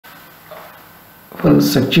For the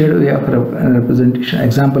structured way of representation,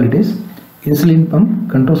 example it is insulin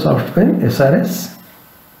pump control software SRS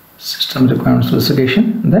system requirement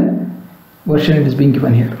specification, then version it is being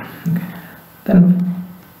given here. Okay. Then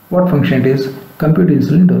what function it is? Compute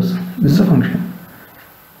insulin dose. This is a function.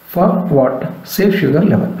 For what? Safe sugar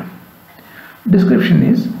level. Description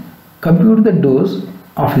is compute the dose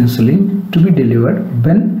of insulin to be delivered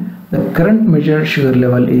when the current measured sugar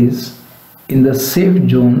level is in the safe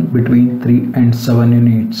zone between 3 and 7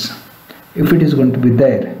 units. If it is going to be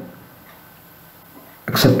there,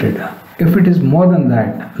 accepted. If it is more than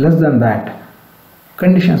that, less than that,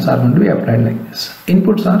 conditions are going to be applied like this.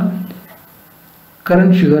 Inputs are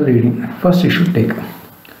current sugar reading. First you should take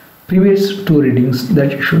previous 2 readings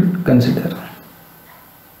that you should consider.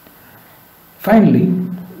 Finally,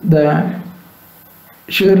 the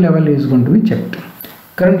sugar level is going to be checked.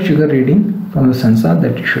 Current sugar reading from the sensor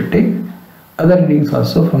that you should take. Other readings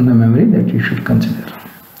also from the memory that you should consider.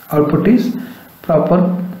 Output is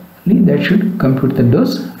properly that should compute the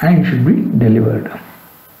dose and it should be delivered.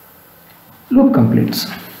 Loop completes.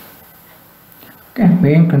 Okay,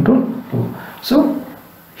 main control. So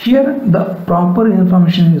here the proper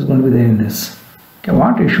information is going to be there in this. Okay,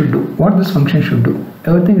 what it should do, what this function should do,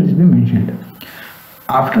 everything is being mentioned.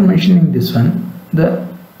 After mentioning this one, there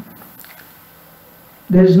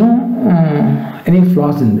is no any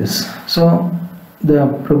flaws in this. So the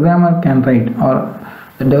programmer can write, or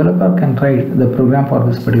the developer can write the program for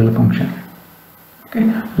this particular function. Okay,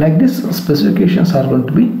 like this specifications are going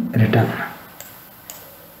to be written.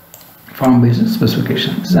 Form based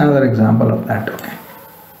specifications. This is another example of that. Okay,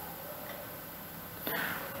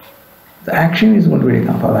 the action is going to be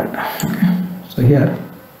taken for that. Okay, so here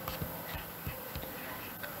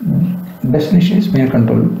destination is main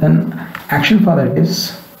control, then action for that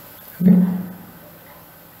is, okay,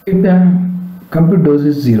 if the compute dose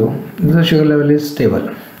is 0, the sugar level is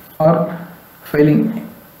stable or failing,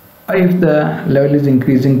 or if the level is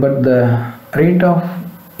increasing but the rate of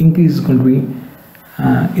increase is going to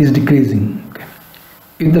be is decreasing. Okay.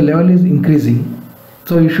 If the level is increasing,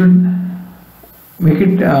 so you should make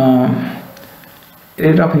it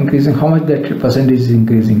rate of increasing, how much that percentage is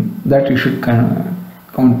increasing, that you should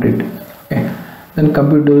count it. Okay. Then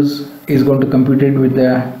compute dose is going to compute it with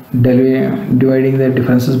the dividing the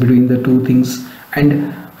differences between the 2 things,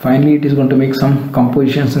 and finally it is going to make some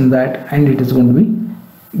compositions in that and it is going to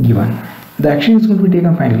be given. The action is going to be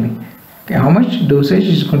taken finally. Okay, how much dosage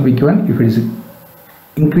is going to be given, if it is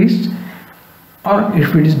increased or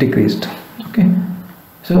if it is decreased. Okay,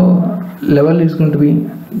 so level is going to be,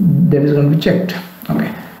 that is going to be checked.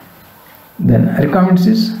 Okay, then requirements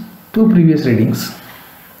is 2 previous readings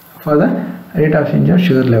for the rate of change of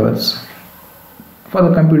sugar levels for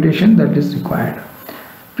the computation that is required.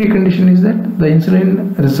 Precondition is that the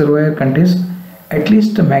insulin reservoir contains at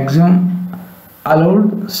least a maximum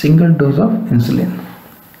allowed single dose of insulin.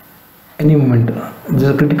 Any moment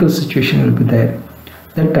the critical situation will be there,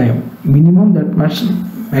 that time minimum that much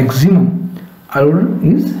maximum allowed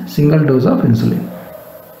is single dose of insulin,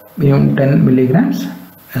 minimum 10 milligrams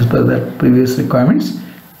as per the previous requirements,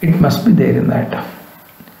 it must be there in that.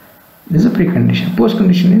 This is a precondition. Post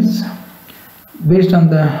condition is based on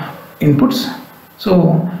the inputs,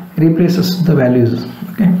 so replaces the values.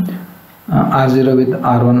 Okay, R0 with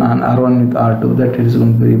R1 and R1 with R2, that it is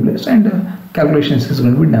going to be replaced, and calculations is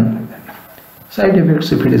going to be done like that. Side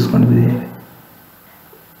effects, if it is going to be there,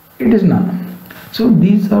 it is none. So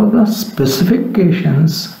these are the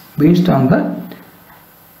specifications based on the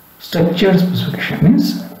structured specification.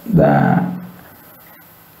 Means the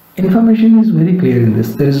information is very clear in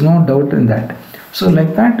this, there is no doubt in that. So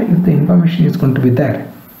like that, if the information is going to be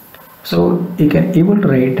there, so you can able to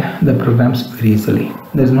write the programs very easily.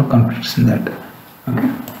 There is no conflicts in that.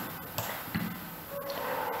 Okay.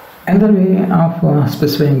 Another way of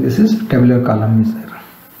specifying this is tabular column is there.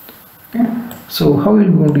 Okay. So how we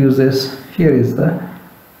are going to use this? Here is the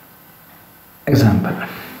example.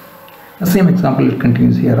 The same example it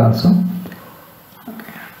continues here also. Okay.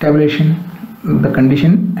 Tabulation, the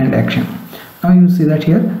condition and action. Now you see that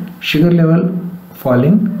here sugar level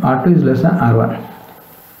falling, R2 is less than R1,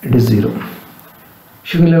 it is 0.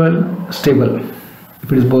 Sugar level stable,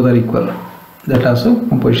 if it is both are equal, that also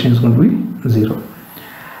composition is going to be 0.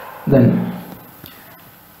 Then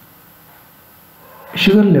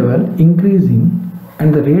sugar level increasing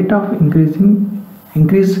and the rate of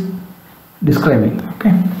increase describing.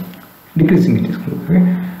 Okay, decreasing it is going to be.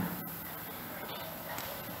 Okay.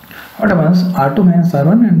 What happens? R2 minus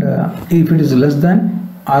R1, and if it is less than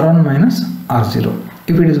R1 minus R0,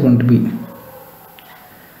 if it is going to be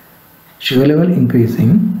sugar level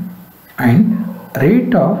increasing and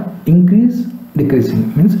rate of increase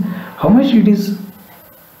decreasing means how much it is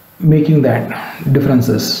making that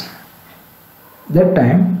differences. That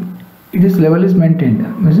time it is level is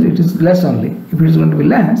maintained, means it is less only. If it is going to be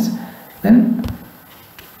less, then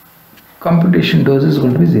computation dose is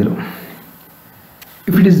going to be 0.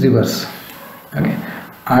 If it is reverse, okay,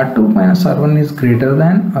 R2 minus R1 is greater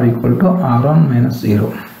than or equal to R1 minus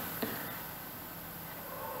 0,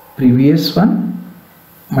 previous one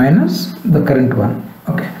minus the current one.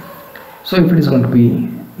 Okay, so if it is going to be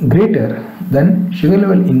greater, then sugar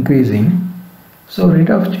level increasing, so rate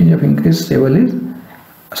of change of increase level is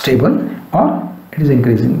stable or it is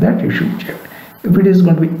increasing, that you should check. If it is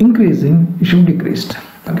going to be increasing, it should decreased.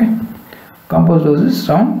 Okay, composed dose is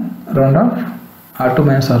round off R2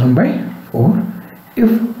 minus R1 by 4. If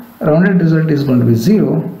rounded result is going to be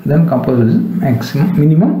 0, then composed dose is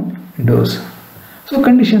minimum dose. So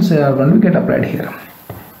conditions are going to get applied here.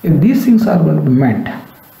 If these things are going to be met,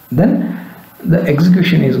 then the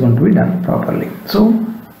execution is going to be done properly. So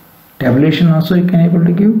tabulation also you can able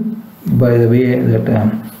to give, by the way that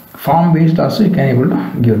form based also you can able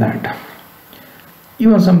to give that.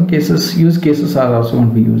 Even some cases, use cases are also going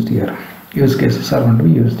to be used here. Use cases are going to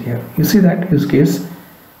be used here. You see that use case,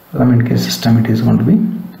 relevant case system it is going to be.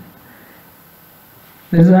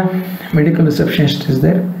 There is a medical receptionist is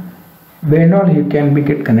there. Where and all he can be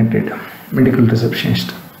get connected. Medical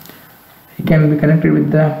receptionist. He can be connected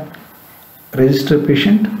with the registered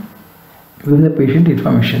patient, with the patient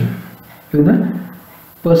information, with the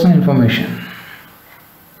personal information.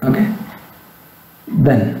 Okay.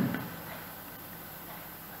 Then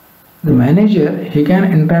the manager, he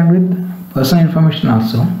can interact with personal information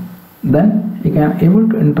also. Then he can able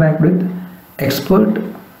to interact with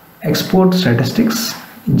export statistics,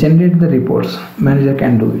 generate the reports. Manager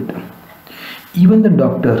can do it. Even the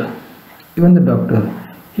doctor,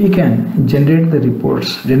 he can generate the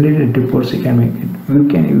reports. Generated reports he can make it. We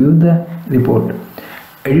can view the report,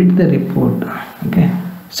 edit the report, okay,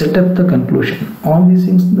 set up the conclusion. All these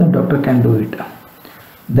things the doctor can do it.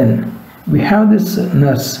 Then we have this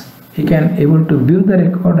nurse. He can able to view the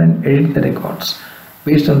record and edit the records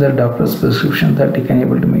based on the doctor's prescription, that he can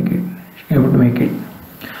able to make it.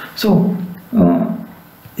 So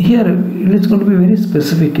here it is going to be very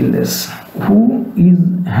specific in this. Who is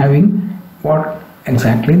having what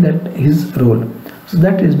exactly, that his role. So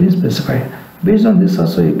that is being specified. Based on this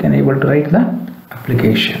also you can able to write the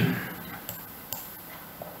application.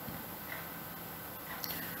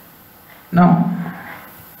 Now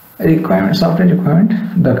requirement, software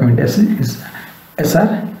requirement document is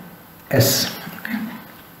SRS. Okay.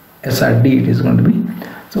 SRD it is going to be.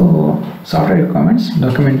 So software requirements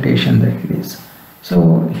documentation that it is.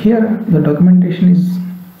 So here the documentation is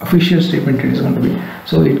official statement it is going to be.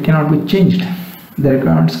 So it cannot be changed. The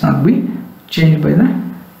requirements cannot be changed by the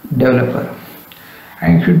developer.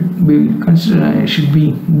 And it should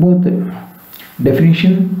be both the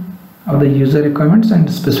definition of the user requirements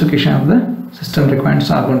and specification of the system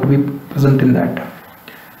requirements are going to be present in that.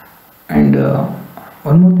 And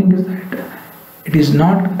one more thing is that it is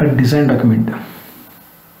not a design document.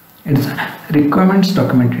 It is a requirements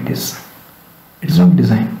document. It is not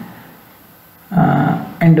design.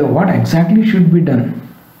 And what exactly should be done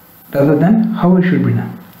rather than how it should be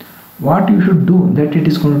done. What you should do, that it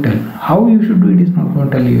is going to tell. How you should do it is not going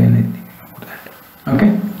to tell you anything about that.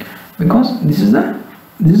 Okay, because this is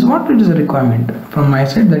what it is a requirement from my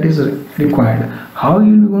side, that is required. How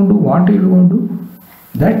you will going to do, what you will going to do,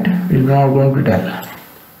 that is not going to tell.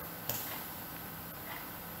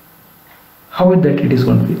 How that it is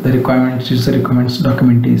going to be. The requirements is the requirements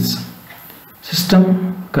document is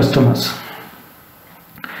system customers,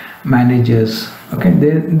 managers. Okay,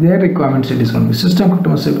 their requirements it is going to be. System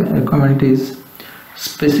customers requirement is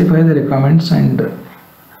specify the requirements and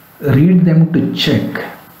read them to check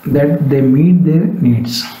that they meet their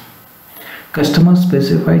needs. Customers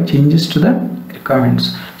specify changes to the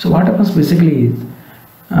requirements. So what happens basically is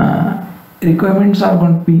requirements are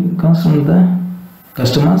going to be comes from the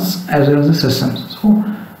customers as well as the systems. So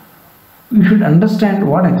you should understand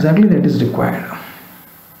what exactly that is required.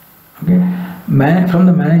 Okay, from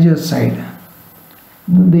the manager's side,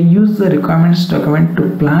 they use the requirements document to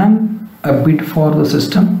plan a bid for the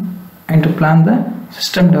system and to plan the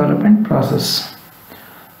system development process.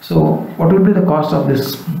 So what will be the cost of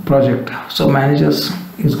this project? So managers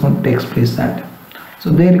is going to take place that. So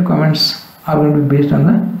their requirements are going to be based on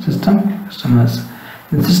the system customers.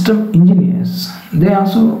 The system engineers, they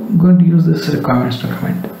also going to use this requirements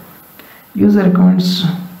document. Use the requirements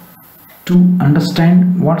to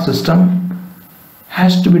understand what system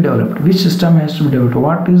has to be developed, which system has to be developed,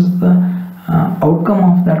 what is the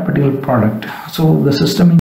outcome of that particular product. So the system